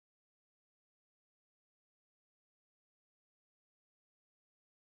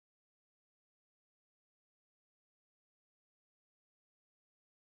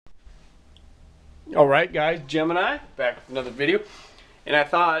Alright guys, Gemini, back with another video. And I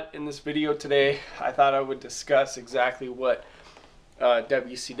thought in this video today, I would discuss exactly what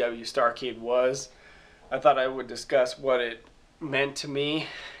WCW Starrcade was. I thought I would discuss what it meant to me,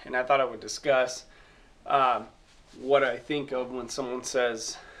 and I thought I would discuss what I think of when someone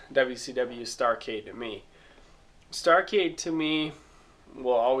says WCW Starrcade to me. Starrcade to me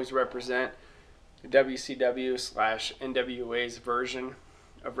will always represent WCW/NWA's version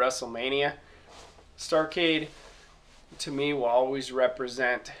of WrestleMania. Starrcade to me will always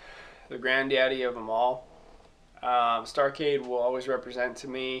represent the granddaddy of them all. Starrcade will always represent to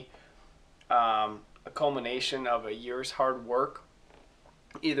me a culmination of a year's hard work,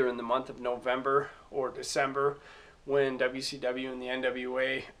 either in the month of November or December, when WCW and the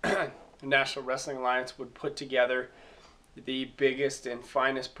NWA, the National Wrestling Alliance, would put together the biggest and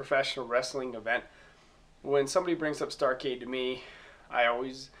finest professional wrestling event. When somebody brings up Starrcade to me, I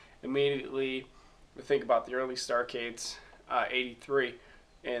always immediately think about the early Starrcades, 83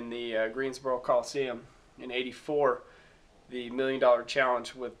 in the Greensboro Coliseum, in 84 the $1 Million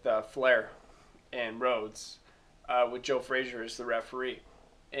Challenge with Flair and Rhodes, with Joe Frazier as the referee,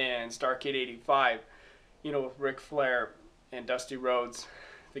 and Starrcade 85, with Ric Flair and Dusty Rhodes,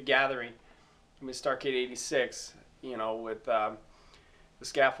 The Gathering. Starrcade 86, with the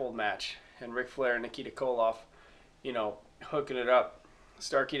scaffold match and Ric Flair and Nikita Koloff, hooking it up.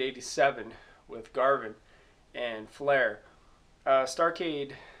 Starrcade 87 with Garvin and Flair.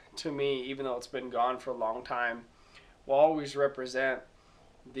 Starrcade, to me, even though it's been gone for a long time, will always represent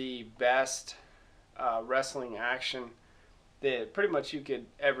the best wrestling action that pretty much you could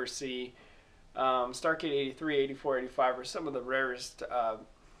ever see. Starrcade 83, 84, 85 are some of the rarest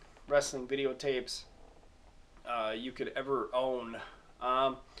wrestling videotapes you could ever own.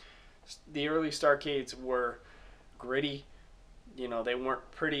 The early Starrcades were gritty. They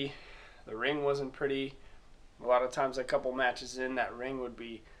weren't pretty. The ring wasn't pretty. A lot of times, a couple matches in, that ring would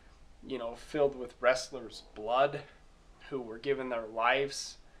be, filled with wrestlers' blood who were giving their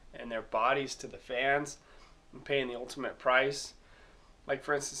lives and their bodies to the fans and paying the ultimate price. Like,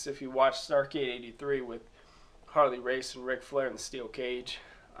 for instance, if you watch Starrcade 83 with Harley Race and Ric Flair in the steel cage,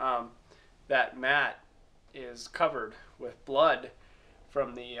 that mat is covered with blood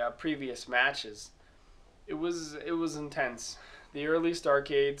from the previous matches. It was intense. The early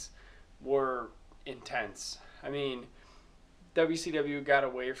Starrcades were intense. WCW got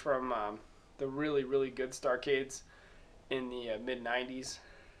away from the really, really good Starrcades in the mid-90s,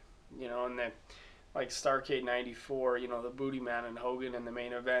 and then like Starrcade 94, the Booty Man and Hogan in the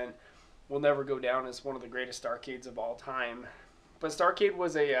main event will never go down as one of the greatest Starrcades of all time. But Starrcade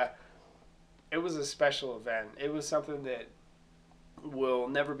was it was a special event. It was something that will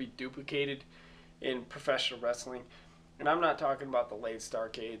never be duplicated in professional wrestling. And I'm not talking about the late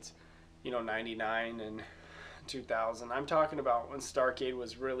Starrcades, 99 and 2000. I'm talking about when Starrcade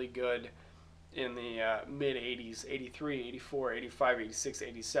was really good in the mid-80s, 83, 84, 85, 86,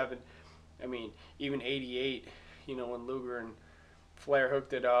 87. Even 88, when Luger and Flair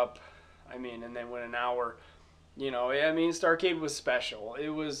hooked it up. And then went an hour. Starrcade was special. It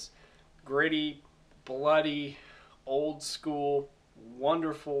was gritty, bloody, old school,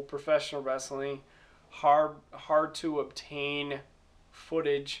 wonderful professional wrestling, hard to obtain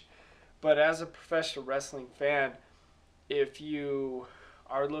footage. But as a professional wrestling fan, if you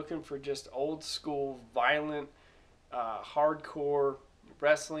are looking for just old school, violent, hardcore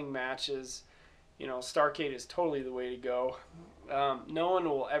wrestling matches, Starrcade is totally the way to go. No one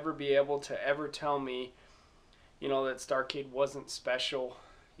will ever be able to ever tell me, that Starrcade wasn't special.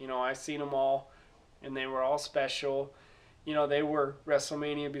 I seen them all, and they were all special. They were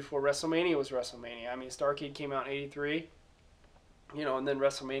WrestleMania before WrestleMania was WrestleMania. Starrcade came out in 83, and then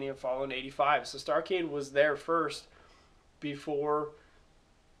WrestleMania followed in 85. So Starrcade was there first before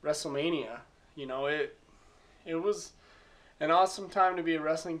WrestleMania. It was an awesome time to be a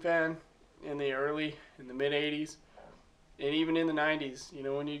wrestling fan in the mid-80s, and even in the 90s,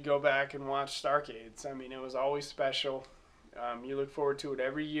 when you go back and watch Starrcades. It was always special. You look forward to it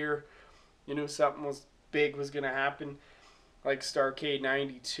every year. You knew something big was going to happen, like Starrcade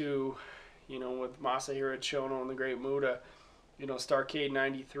 92, with Masahiro Chono and the Great Muta. Starrcade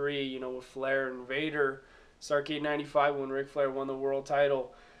 93, with Flair and Vader. Starrcade 95 when Ric Flair won the world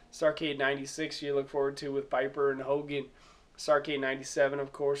title. Starrcade 96 you look forward to with Piper and Hogan. Starrcade 97,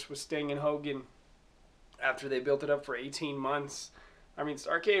 of course, with Sting and Hogan after they built it up for 18 months.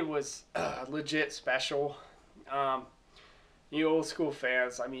 Starrcade was legit special. You old school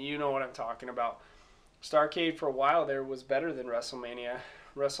fans, you know what I'm talking about. Starrcade for a while there was better than WrestleMania.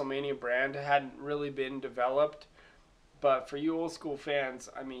 WrestleMania brand hadn't really been developed. But for you old school fans,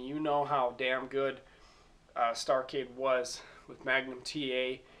 you know how damn good Starrcade was with Magnum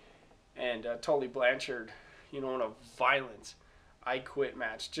TA and Tully Blanchard, in a violent I Quit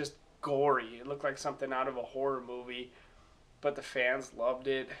match. Just gory. It looked like something out of a horror movie, but the fans loved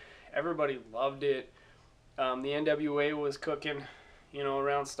it. Everybody loved it. The NWA was cooking,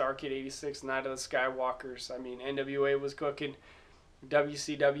 around Starrcade 86, Night of the Skywalkers. I mean, NWA was cooking.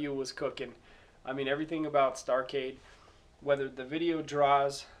 WCW was cooking. I mean, everything about Starrcade, whether the video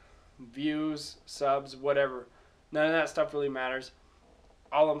draws, views, subs, whatever, none of that stuff really matters.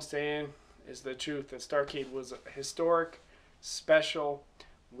 All I'm saying is the truth that Starrcade was historic, special,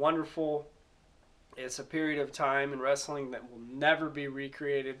 wonderful. It's a period of time in wrestling that will never be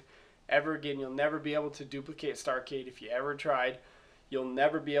recreated ever again. You'll never be able to duplicate Starrcade if you ever tried. You'll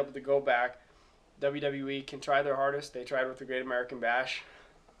never be able to go back. WWE can try their hardest. They tried with the Great American Bash.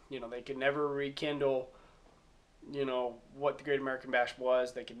 They could never rekindle, what the Great American Bash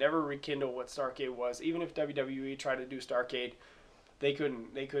was. They could never rekindle what Starrcade was. Even if WWE tried to do Starrcade, they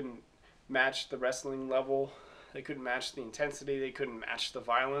couldn't match the wrestling level. They couldn't match the intensity. They couldn't match the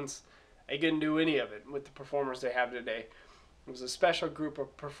violence. They couldn't do any of it with the performers they have today. It was a special group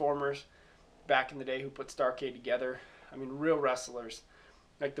of performers back in the day who put Starrcade together. I mean, real wrestlers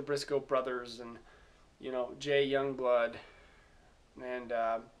like the Briscoe brothers and, Jay Youngblood and,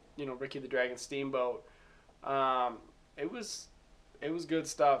 Ricky the Dragon Steamboat. It was good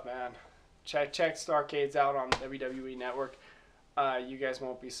stuff, man. Check Starrcades out on WWE Network. You guys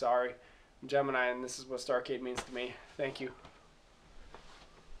won't be sorry. I'm Gemini, and this is what Starrcade means to me. Thank you.